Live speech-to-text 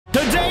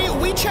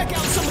check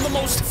out some of the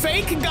most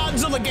fake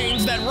Godzilla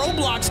games that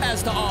Roblox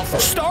has to offer.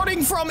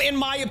 Starting from, in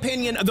my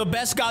opinion, the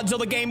best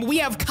Godzilla game, we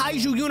have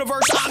Kaiju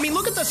Universe. I mean,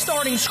 look at the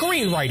starting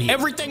screen right here.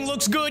 Everything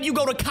looks good. You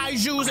go to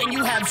Kaijus and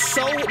you have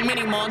so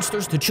many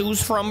monsters to choose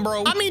from,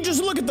 bro. I mean,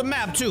 just look at the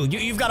map too.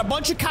 You've got a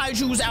bunch of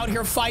Kaijus out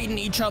here fighting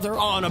each other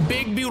on a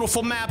big,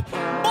 beautiful map,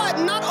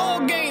 but not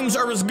all games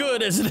are as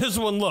good as this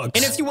one looks.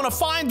 And if you want to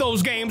find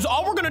those games,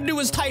 all we're gonna do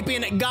is type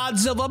in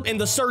Godzilla in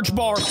the search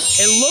bar,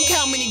 and look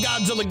how many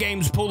Godzilla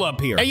games pull up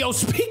here. Hey, yo,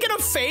 speaking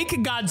of fake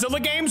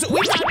Godzilla games,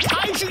 we got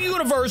Kaiju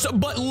Universe,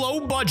 but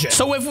low budget.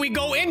 So if we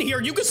go in here,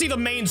 you can see the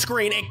main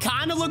screen. It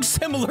kind of looks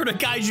similar to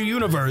Kaiju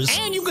Universe.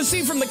 And you can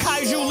see from the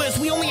Kaiju list,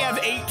 we only have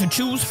 8 to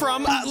choose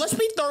from. Let's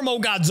be Thermo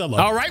Godzilla.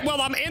 All right,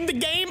 well, I'm in the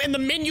game, and the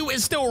menu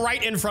is still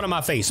right in front of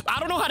my face. I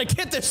don't know how to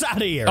get this out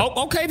of here.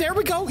 Oh, okay, there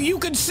we go. You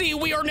can see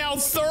we are now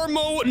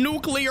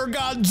Thermonuclear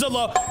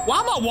Godzilla. Why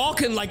am I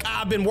walking like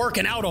I've been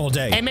working out all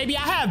day? And maybe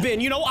I have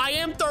been. You know, I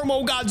am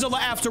Thermo Godzilla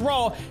after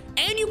all.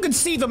 And you can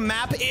see the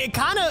map. It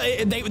kind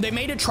of, they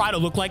made it try to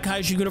look like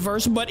Kaiju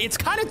Universe, but it's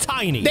kind of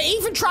tiny. They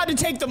even tried to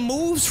take the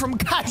moves from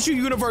Kaiju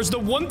Universe, the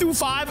 1 through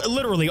 5,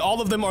 literally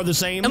all of them are the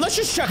same. And let's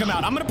just check them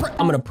out. I'm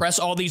gonna press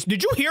all these.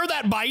 Did you hear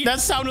that bite? That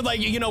sounded like,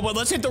 you know what,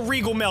 let's hit the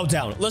Regal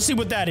Meltdown. Let's see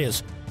what that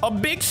is. A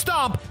big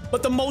stomp,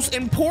 but the most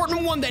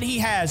important one that he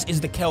has is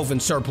the Kelvin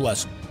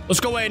Surplus. Let's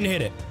go ahead and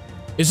hit it.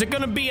 Is it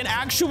gonna be an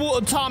actual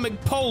atomic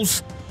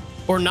pulse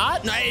or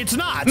not? No, it's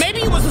not. Maybe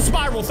it was a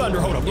Spiral Thunder.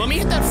 Hold up, let me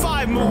hit that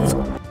 5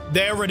 move.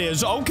 There it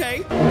is. Okay.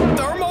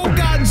 Thermo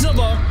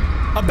Godzilla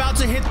about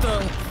to hit the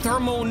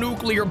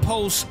thermonuclear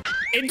pulse.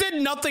 It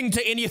did nothing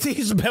to any of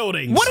these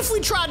buildings. What if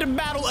we tried to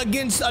battle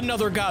against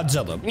another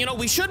Godzilla? You know,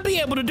 we should be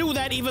able to do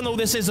that even though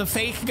this is a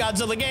fake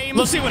Godzilla game.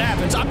 Let's see what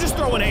happens. I'm just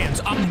throwing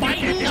hands. I'm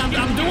biting.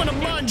 I'm doing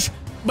a bunch,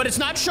 but it's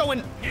not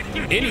showing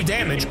any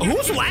damage.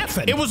 Who's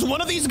laughing? It was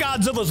one of these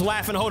Godzillas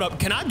laughing. Hold up.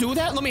 Can I do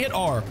that? Let me hit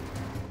R.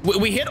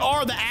 We hit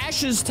R, the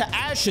ashes to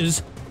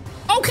ashes.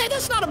 Okay,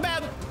 that's not a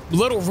bad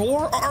little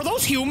roar. Are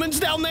those humans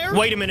down there?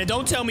 Wait a minute,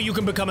 don't tell me you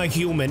can become a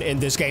human in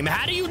this game.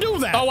 How do you do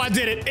that? Oh, I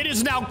did it. It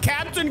is now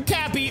Captain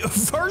Capi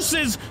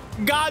versus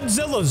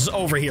Godzillas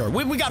over here.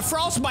 We got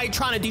Frostbite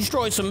trying to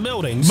destroy some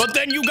buildings, but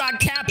then you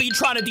got Capi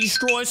trying to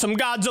destroy some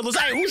Godzillas.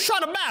 Hey, who's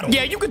trying to battle?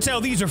 Yeah, you can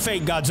tell these are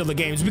fake Godzilla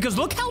games because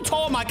look how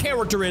tall my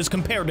character is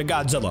compared to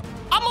Godzilla.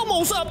 I'm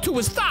almost up to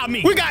his thigh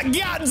meat. We got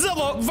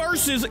Godzilla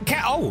versus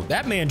Oh,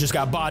 that man just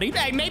got bodied.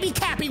 Hey, maybe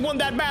Capi won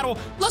that battle.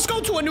 Let's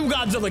go to a new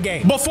Godzilla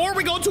game. Before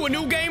we go to a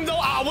new game, though,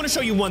 I want to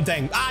show you one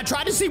thing. I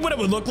tried to see what it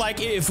would look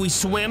like if we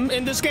swim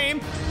in this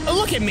game.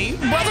 Look at me,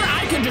 brother.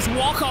 I can just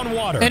walk on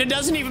water, and it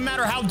doesn't even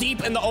matter how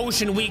deep in the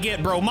ocean we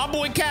get, bro. My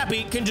boy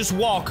Capi can just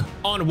walk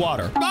on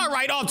water. All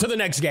right, on to the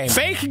next game.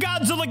 Fake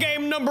Godzilla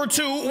game number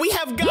 2. We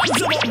have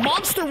Godzilla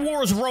Monster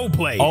Wars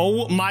Roleplay.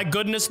 Oh my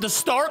goodness, the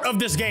start of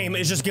this game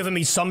is just giving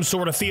me some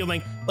sort of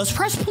feeling. Let's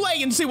press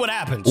play and see what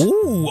happens.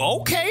 Ooh,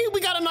 okay.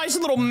 We got a nice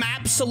little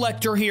map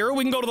selector here.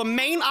 We can go to the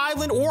main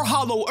island or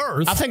Hollow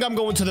Earth. I think I'm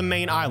going to the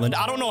main island.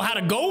 I don't know how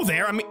to go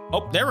there. I mean,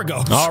 oh, there we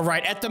go. All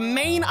right, at the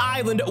main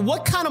island,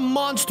 what kind of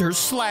monsters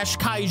slash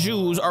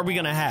kaijus are we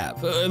gonna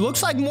have? It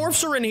looks like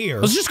morphs are in here.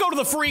 Let's just go to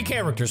the free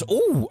characters.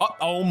 Ooh,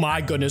 oh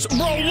my goodness.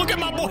 Bro, look at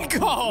my boy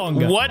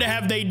Kong. What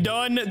have they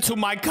done to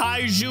my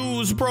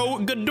kaijus, bro?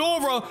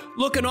 Ghidorah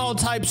looking all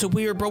types of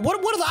weird, bro. What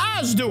are the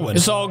eyes doing?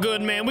 It's all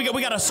good, man. We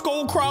got a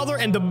skull crawler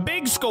and the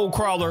big skull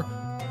crawler.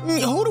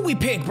 Who do we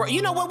pick, bro?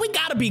 You know what? We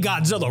gotta be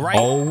Godzilla, right?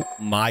 Oh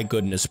my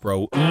goodness,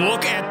 bro.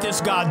 Look at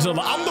this Godzilla.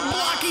 I'm the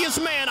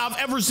blockiest man I've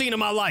ever seen in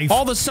my life.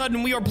 All of a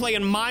sudden, we are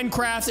playing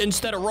Minecraft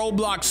instead of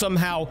Roblox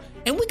somehow.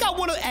 And we got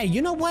one of, hey,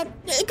 you know what?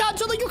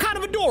 Godzilla, you're kind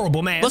of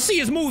adorable, man. Let's see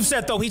his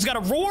moveset, though. He's got a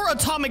roar,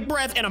 atomic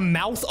breath, and a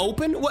mouth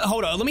open.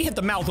 Hold on, let me hit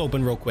the mouth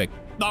open real quick.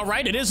 All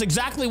right, it is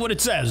exactly what it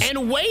says.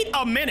 And wait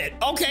a minute.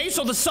 Okay,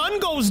 so the sun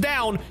goes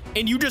down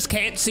and you just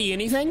can't see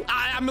anything?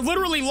 I'm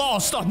literally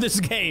lost on this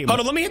game.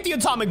 Hold on, let me hit the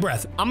atomic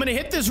breath. I'm gonna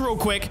hit this real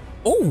quick.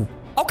 Oh,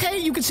 okay,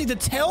 you can see the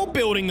tail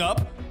building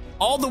up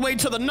all the way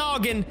to the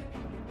noggin.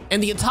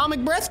 And the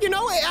atomic breath, you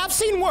know, I've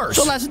seen worse.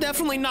 So that's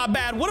definitely not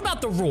bad. What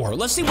about the roar?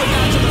 Let's see what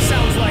Godzilla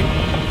sounds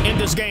like in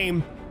this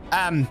game.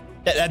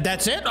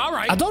 That's it? All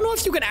right. I don't know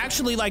if you can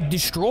actually, like,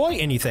 destroy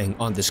anything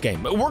on this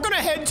game. But we're gonna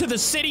head to the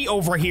city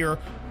over here,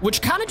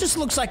 which kind of just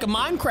looks like a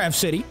Minecraft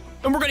city.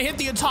 And we're gonna hit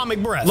the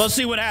atomic breath. Let's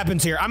see what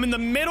happens here. I'm in the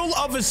middle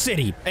of a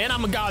city, and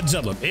I'm a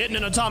Godzilla hitting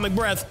an atomic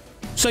breath.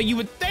 So you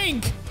would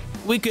think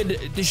we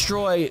could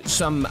destroy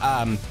some,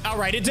 all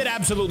right, it did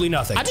absolutely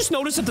nothing. I just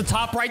noticed at the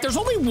top right, there's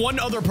only one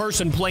other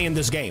person playing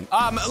this game.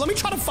 Let me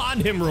try to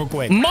find him real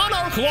quick.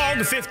 Monarch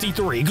Log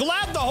 53.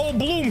 Glad the whole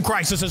Bloom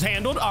crisis is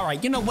handled. All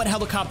right, you know what,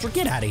 helicopter,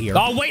 get out of here.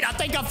 Oh, wait, I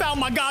think I found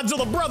my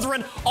Godzilla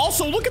brethren.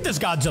 Also, look at this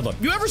Godzilla.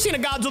 You ever seen a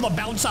Godzilla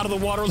bounce out of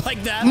the water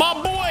like that? My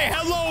boy,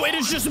 hello, it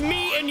is just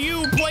me and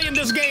you playing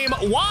this game.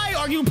 Why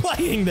are you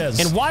playing this?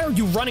 And why are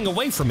you running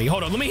away from me?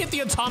 Hold on, let me hit the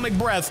atomic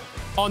breath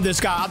on this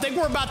guy. I think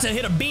we're about to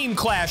hit a beam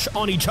clash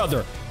on each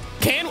other.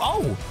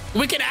 Oh,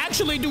 we can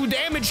actually do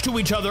damage to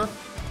each other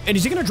And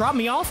is he gonna drop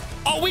me off?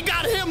 Oh, we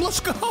got him. Let's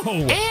go.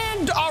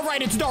 And all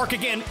right, it's dark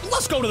again.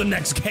 Let's go to the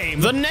next game.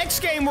 The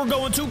next game we're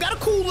going to got a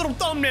cool little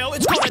thumbnail.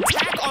 It's called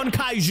Attack on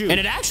Kaiju. And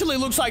it actually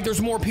looks like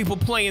there's more people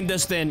playing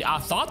this than I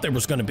thought there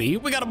was gonna be.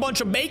 We got a bunch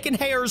of bacon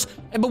hairs.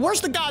 But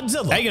where's the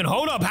Godzilla? Hey, and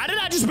hold up. How did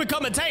I just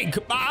become a tank?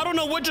 I don't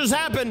know what just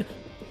happened.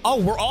 Oh,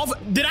 we're off.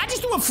 Did I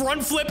just do a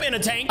front flip in a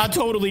tank? I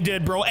totally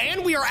did, bro.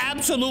 And we are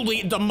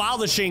absolutely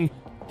demolishing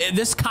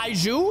this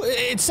kaiju.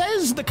 It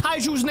says the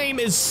kaiju's name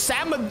is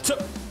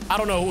Samat. I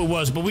don't know who it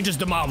was, but we just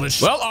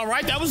demolished. Well, all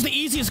right, that was the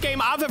easiest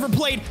game I've ever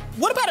played.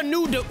 What about a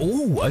new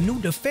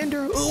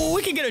defender? Ooh,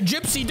 we can get a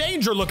Gypsy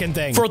Danger looking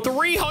thing. For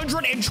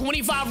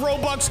 325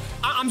 Robux,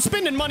 I'm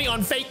spending money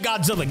on fake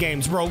Godzilla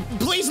games, bro.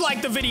 Please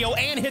like the video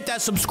and hit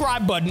that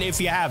subscribe button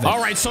if you haven't. All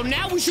right, so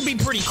now we should be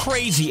pretty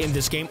crazy in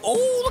this game.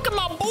 Oh, look at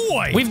my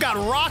boy. We've got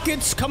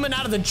rockets coming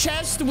out of the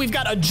chest. We've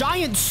got a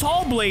giant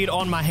saw blade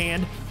on my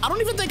hand. I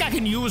don't even think I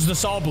can use the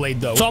saw blade,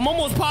 though. So I'm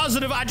almost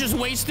positive I just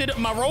wasted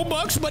my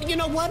Robux, but you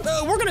know what?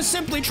 We're gonna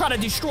simply try to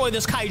destroy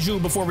this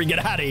kaiju before we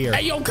get out of here.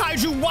 Hey, yo,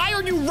 kaiju, why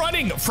are you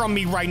running from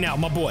me right now,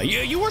 my boy?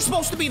 You were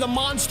supposed to be the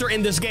monster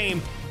in this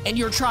game, and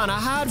you're trying to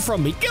hide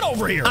from me. Get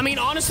over here. I mean,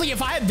 honestly,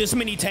 if I had this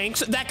many tanks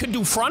that could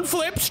do front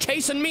flips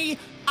chasing me,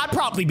 I'd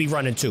probably be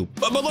running too.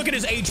 But look at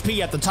his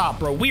HP at the top,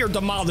 bro. We are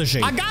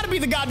demolishing. I gotta be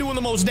the guy doing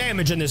the most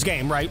damage in this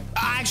game, right?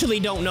 I actually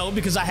don't know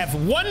because I have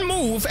one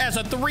move as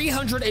a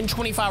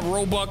 325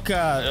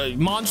 Robux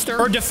monster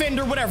or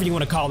defender, whatever you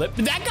want to call it.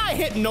 That guy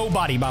hit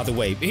nobody, by the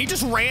way. He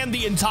just ran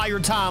the entire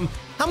time.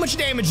 How much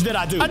damage did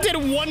I do? I did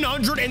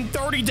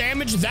 130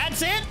 damage.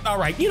 That's it? All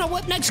right, you know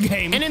what? Next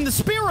game. And in the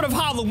spirit of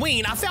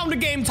Halloween, I found a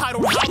game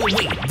titled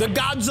Halloween, the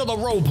Godzilla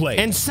roleplay.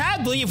 And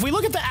sadly, if we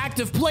look at the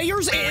active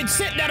players, it's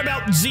sitting at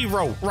about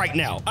 0 right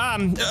now.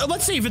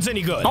 Let's see if it's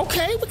any good.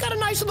 Okay, we got a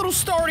nice little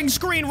starting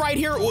screen right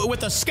here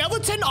with a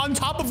skeleton on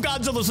top of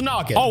Godzilla's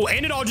noggin. Oh,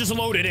 and it all just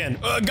loaded in.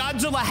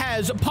 Godzilla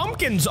has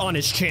pumpkins on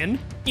his chin.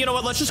 You know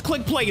what? Let's just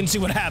click play and see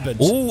what happens.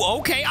 Ooh,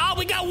 okay. Oh,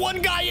 we got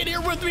one guy in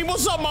here with me.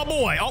 What's up, my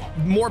boy? Oh,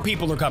 more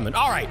people are coming.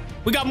 All right.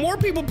 We got more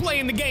people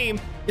playing the game.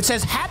 It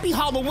says Happy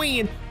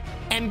Halloween.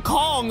 And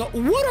Kong,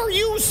 what are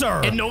you,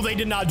 sir? And no, they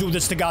did not do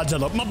this to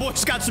Godzilla. My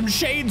boy's got some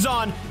shades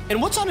on. And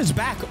what's on his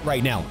back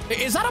right now?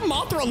 Is that a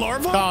Mothra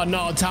larva? Oh,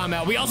 no,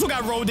 timeout. We also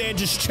got Rodan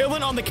just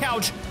chilling on the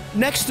couch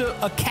next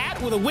to a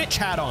cat with a witch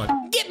hat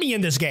on. Get me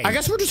in this game. I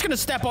guess we're just going to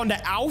step onto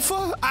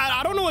Alpha.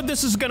 I don't know what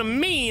this is going to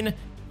mean.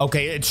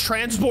 Okay, it's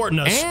transporting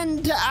us.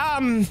 And,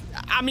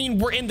 I mean,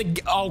 we're in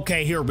the...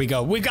 Okay, here we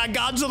go. We've got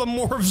Godzilla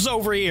morphs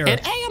over here.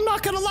 And, hey, I'm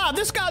not gonna lie.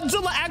 This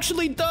Godzilla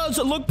actually does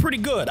look pretty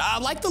good. I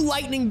like the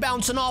lightning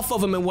bouncing off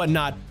of him and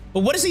whatnot.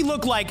 But what does he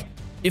look like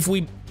if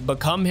we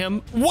become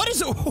him? What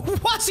is it?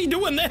 Why's he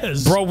doing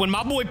this? Bro, when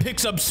my boy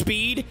picks up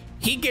speed,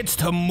 he gets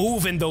to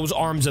move in those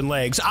arms and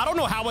legs. I don't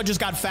know how I just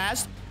got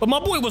fast, but my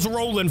boy was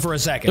rolling for a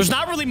second. There's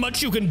not really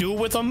much you can do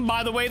with him,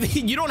 by the way.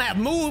 You don't have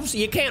moves.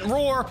 You can't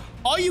roar.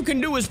 All you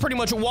can do is pretty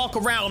much walk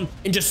around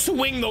and just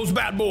swing those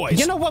bad boys.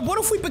 You know what? What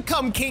if we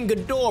become King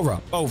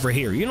Ghidorah over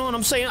here? You know what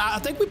I'm saying? I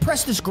think we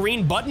press this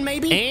green button,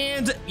 maybe.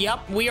 And,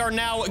 yep, we are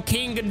now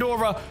King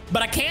Ghidorah,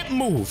 but I can't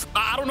move.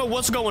 I don't know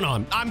what's going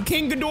on. I'm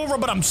King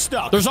Ghidorah, but I'm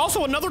stuck. There's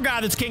also another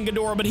guy that's King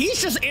Ghidorah, but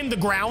he's just in the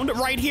ground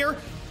right here.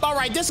 All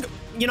right,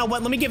 you know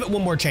what? Let me give it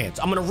one more chance.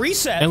 I'm gonna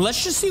reset, and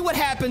let's just see what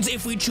happens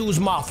if we choose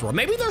Mothra.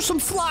 Maybe there's some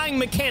flying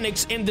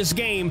mechanics in this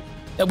game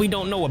that we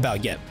don't know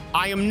about yet.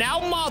 I am now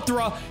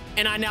Mothra,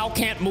 and I now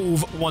can't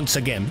move once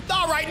again.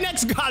 All right,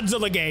 next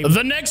Godzilla game.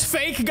 The next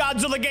fake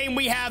Godzilla game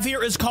we have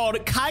here is called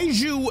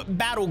Kaiju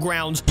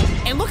Battlegrounds.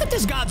 And look at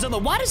this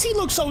Godzilla. Why does he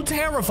look so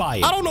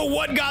terrifying? I don't know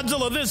what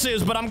Godzilla this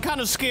is, but I'm kind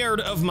of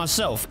scared of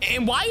myself.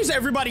 And why is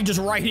everybody just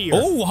right here?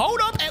 Oh, hold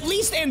up. At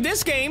least in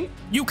this game,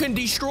 you can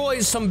destroy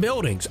some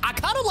buildings. I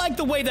kind of like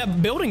the way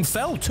that building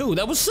fell, too.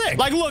 That was sick.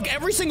 Like, look,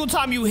 every single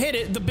time you hit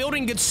it, the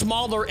building gets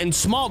smaller and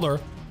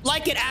smaller,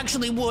 like it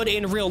actually would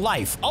in real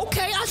life.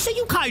 Okay, I see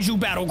you, Kaiju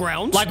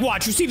Battlegrounds. Like,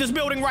 watch, you see this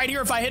building right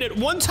here? If I hit it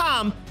one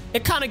time,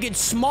 it kind of gets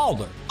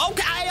smaller.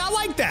 Okay, I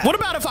like that. What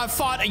about if I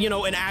fought, you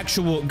know, an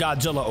actual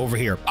Godzilla over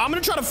here? I'm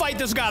gonna try to fight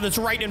this guy that's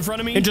right in front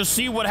of me and just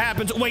see what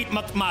happens. Wait,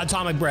 my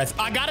atomic breath.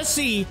 I gotta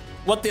see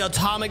what the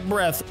atomic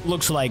breath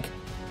looks like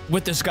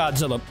with this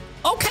Godzilla.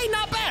 Okay,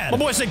 not bad. My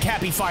boy said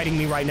Capi fighting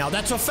me right now.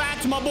 That's a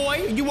fact, my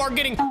boy. You are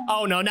getting...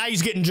 Oh, no, now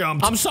he's getting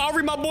jumped. I'm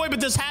sorry, my boy, but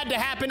this had to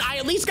happen. I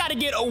at least got to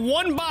get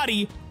one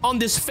body on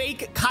this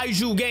fake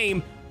Kaiju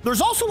game.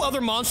 There's also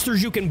other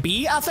monsters you can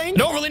be, I think.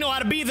 Don't really know how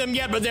to be them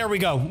yet, but there we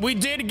go. We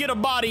did get a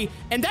body,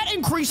 and that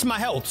increased my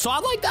health. So I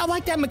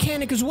like that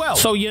mechanic as well.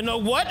 So you know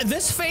what?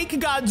 This fake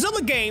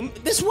Godzilla game,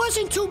 this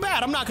wasn't too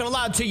bad. I'm not going to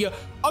lie to you.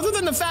 Other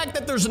than the fact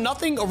that there's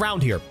nothing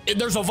around here.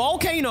 There's a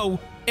volcano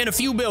and a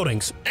few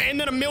buildings, and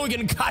then a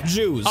million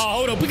kaijus. Oh,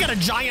 hold up. We got a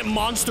giant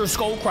monster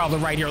skull crawler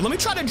right here. Let me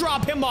try to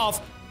drop him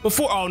off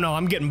before... Oh, no,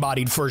 I'm getting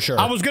bodied for sure.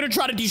 I was going to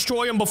try to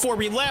destroy him before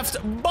we left,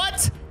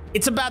 but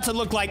it's about to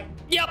look like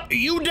Yep,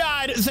 you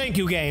died. Thank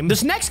you, game.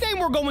 This next game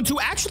we're going to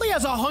actually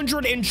has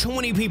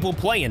 120 people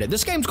playing it.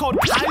 This game's called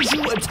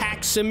Kaiju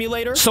Attack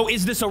Simulator. So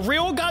is this a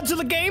real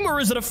Godzilla game or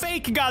is it a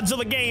fake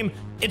Godzilla game?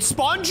 It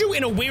spawned you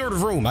in a weird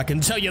room, I can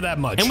tell you that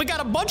much. And we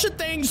got a bunch of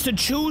things to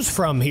choose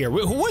from here.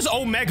 Who is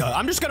Omega?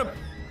 I'm just gonna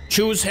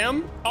choose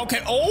him.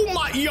 Okay, oh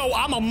my, yo,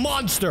 I'm a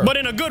monster. But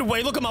in a good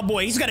way, look at my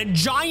boy. He's got a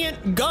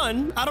giant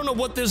gun. I don't know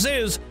what this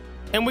is.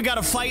 And we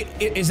gotta fight,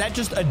 is that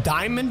just a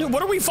diamond?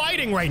 What are we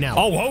fighting right now?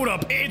 Oh, hold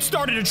up, it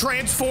started to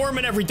transform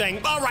and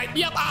everything. All right,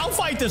 yep, I'll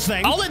fight this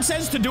thing. All it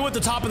says to do at the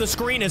top of the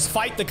screen is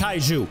fight the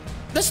kaiju.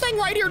 This thing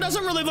right here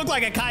doesn't really look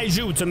like a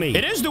kaiju to me.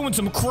 It is doing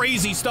some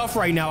crazy stuff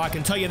right now, I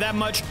can tell you that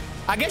much.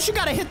 I guess you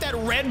gotta hit that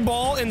red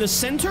ball in the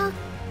center,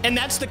 and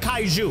that's the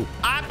kaiju.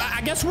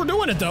 I guess we're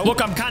doing it though.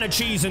 Look, I'm kind of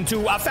cheesing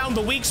too. I found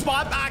the weak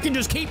spot. I can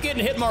just keep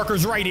getting hit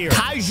markers right here.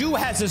 Kaiju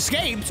has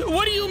escaped.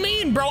 What do you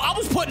mean, bro? I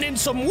was putting in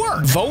some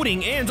work.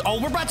 Voting ends.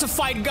 Oh, we're about to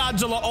fight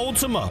Godzilla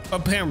Ultima,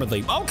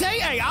 apparently. Okay,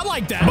 hey, I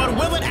like that. But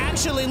will it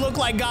actually look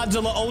like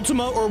Godzilla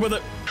Ultima, or will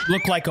it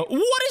look like a...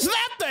 What is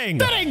that thing?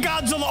 That ain't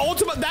Godzilla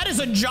Ultima. That is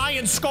a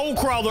giant skull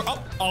crawler.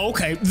 Oh,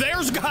 okay.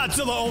 There's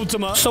Godzilla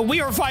Ultima. So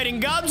we are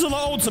fighting Godzilla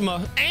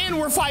Ultima, and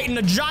we're fighting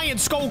a giant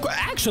skull...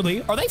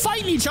 Actually, are they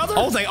fighting each other?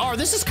 Oh, they are.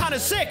 This is kind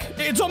of sick.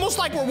 It's almost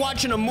like we're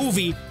watching a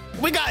movie.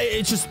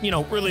 It's just, you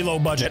know, really low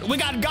budget. We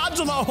got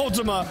Godzilla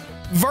Ultima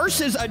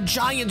versus a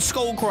giant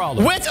skull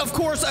crawler with, of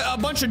course, a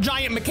bunch of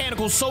giant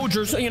mechanical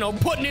soldiers, you know,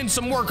 putting in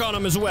some work on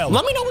them as well.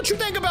 Let me know what you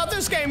think about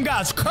this game,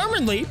 guys.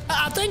 Currently,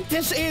 I think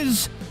this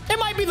is... It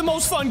might be the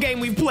most fun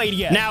game we've played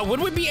yet. Now, would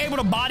we be able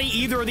to body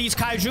either of these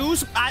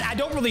kaijus? I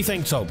don't really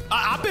think so.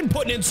 I've been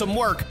putting in some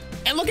work.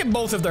 And look at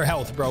both of their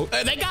health, bro.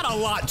 They got a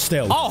lot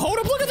still. Oh, hold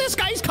up. Look at this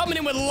guy. He's coming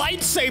in with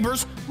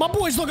lightsabers. My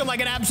boy's looking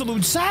like an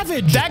absolute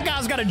savage. That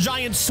guy's got a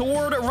giant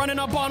sword running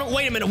up on him.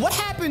 Wait a minute. What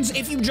happens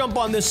if you jump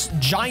on this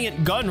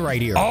giant gun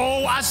right here?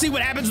 Oh, I see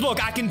what happens.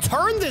 Look, I can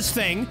turn this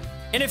thing,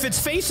 and if it's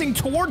facing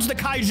towards the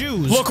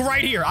kaijus, look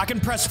right here. I can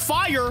press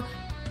fire,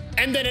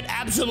 and then it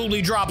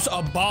absolutely drops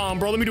a bomb,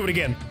 bro. Let me do it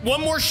again.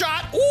 One more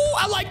shot. Ooh,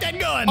 I like that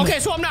gun. Okay,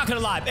 so I'm not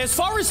gonna lie. As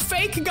far as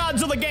fake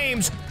Godzilla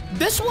games,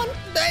 this one,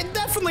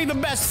 definitely the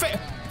best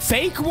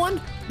fake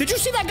one. Did you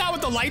see that guy with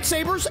the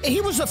lightsabers?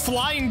 He was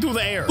flying through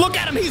the air. Look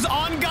at him. He's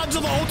on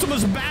Godzilla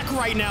Ultima's back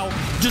right now,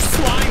 just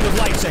flying with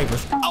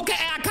lightsabers. Okay,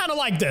 I kind of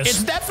like this.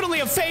 It's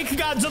definitely a fake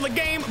Godzilla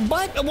game,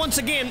 but once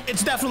again,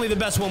 it's definitely the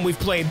best one we've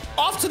played.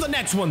 Off to the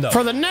next one, though.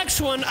 For the next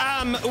one,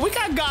 we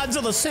got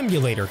Godzilla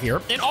Simulator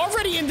here, and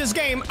already in this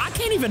game, I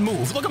can't even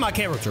move. Look at my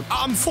character.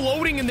 I'm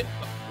floating in the...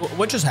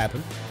 What just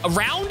happened? A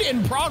round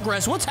in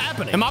progress? What's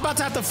happening? Am I about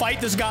to have to fight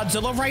this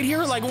Godzilla right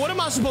here? Like, what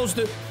am I supposed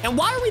to... And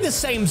why are we the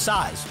same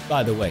size,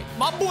 by the way?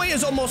 My boy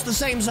is almost the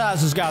same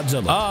size as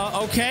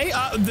Godzilla. Okay.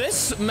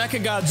 This Mecha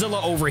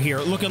Godzilla over here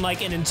looking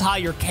like an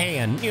entire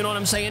can. You know what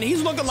I'm saying?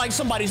 He's looking like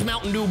somebody's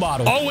Mountain Dew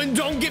bottle. Oh, and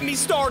don't get me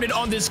started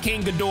on this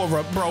King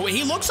Ghidorah, bro.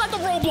 He looks like a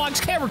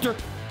Roblox character.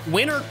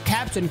 Winner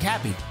Captain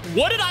Capi.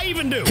 What did I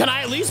even do? Can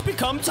I at least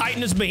become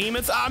Titanus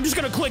Behemoth? I'm just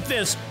gonna click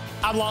this.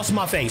 I've lost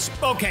my face.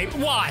 Okay,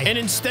 why? And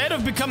instead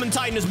of becoming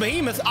Titanus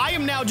Behemoth, I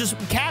am now just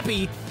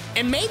Capi.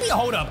 And maybe,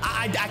 hold up,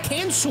 I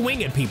can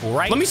swing at people,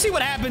 right? Let me see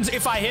what happens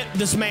if I hit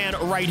this man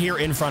right here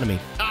in front of me.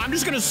 I'm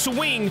just gonna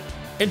swing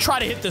and try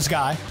to hit this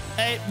guy.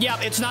 Yeah,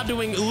 it's not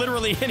doing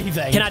literally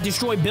anything. Can I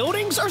destroy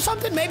buildings or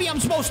something? Maybe I'm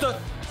supposed to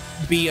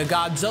be a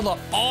Godzilla.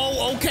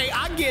 Oh, okay,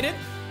 I get it.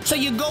 So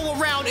you go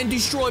around and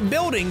destroy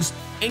buildings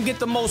and get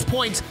the most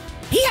points.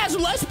 He has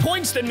less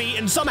points than me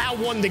and somehow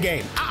won the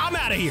game. I'm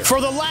out of here. For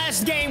the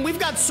last game, we've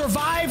got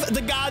Survive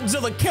the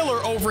Godzilla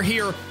Killer over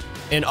here.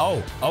 And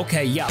oh,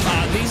 okay, yeah,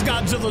 these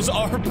Godzillas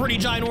are pretty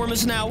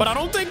ginormous now, but I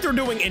don't think they're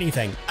doing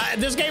anything.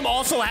 This game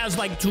also has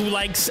like 2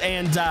 likes,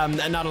 and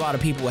not a lot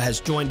of people has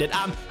joined it.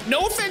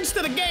 No offense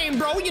to the game,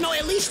 bro. You know,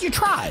 at least you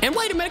tried. And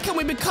wait a minute, can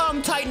we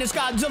become Titanus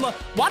Godzilla?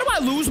 Why do I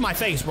lose my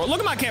face, bro? Look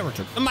at my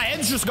character. My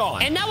head's just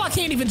gone. And now I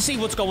can't even see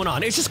what's going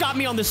on. It's just got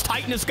me on this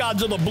Titanus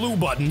Godzilla blue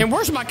button. And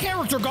where's my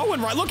character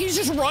going, right? Look, he's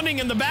just running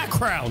in the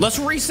background. Let's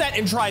reset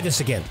and try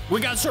this again.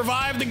 We got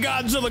Survive the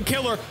Godzilla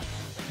Killer.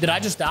 Did I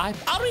just die?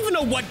 I don't even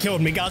know what killed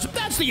me, guys.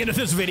 That's the end of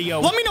this video.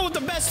 Let me know what the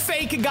best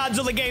fake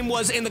Godzilla game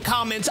was in the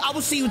comments. I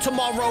will see you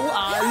tomorrow.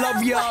 I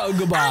love ya.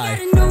 Goodbye.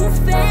 I got a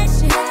new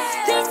fashion.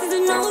 This is a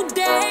new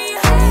day.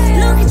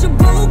 Look at your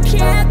blue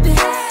cap.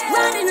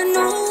 Riding a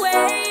new